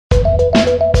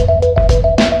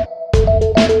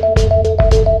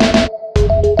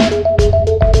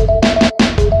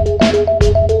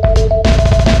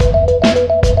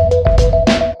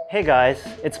guys,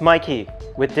 it's Mikey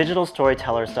with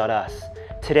digitalstorytellers.us.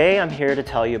 Today I'm here to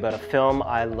tell you about a film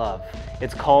I love.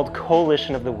 It's called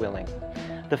Coalition of the Willing.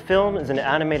 The film is an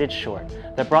animated short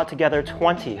that brought together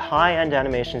 20 high-end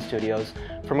animation studios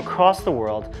from across the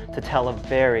world to tell a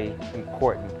very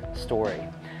important story.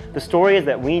 The story is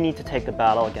that we need to take the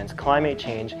battle against climate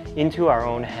change into our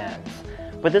own hands.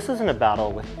 But this isn't a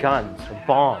battle with guns or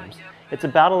bombs. It's a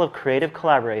battle of creative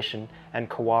collaboration and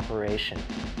cooperation.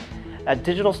 At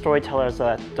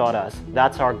digitalstorytellers.us,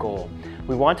 that's our goal.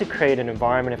 We want to create an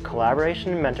environment of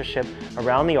collaboration and mentorship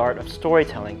around the art of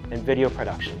storytelling and video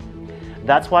production.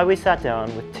 That's why we sat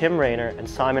down with Rayner and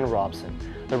Simon Robson,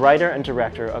 the writer and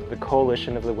director of the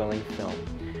Coalition of the Willing film.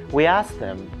 We asked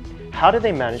them, how did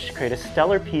they manage to create a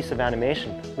stellar piece of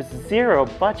animation with zero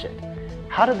budget?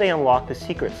 How did they unlock the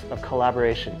secrets of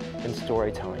collaboration in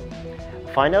storytelling?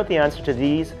 Find out the answer to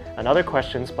these and other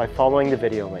questions by following the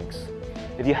video links.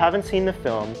 If you haven't seen the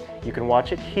film, you can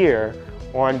watch it here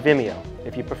or on Vimeo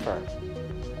if you prefer.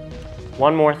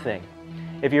 One more thing.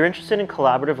 If you're interested in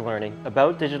collaborative learning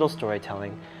about digital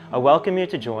storytelling, I welcome you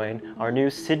to join our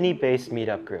new Sydney-based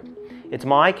meetup group. It's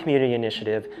my community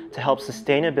initiative to help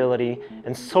sustainability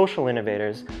and social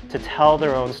innovators to tell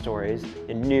their own stories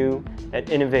in new and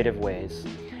innovative ways.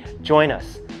 Join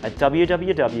us at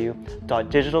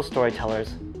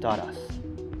www.digitalstorytellers.us.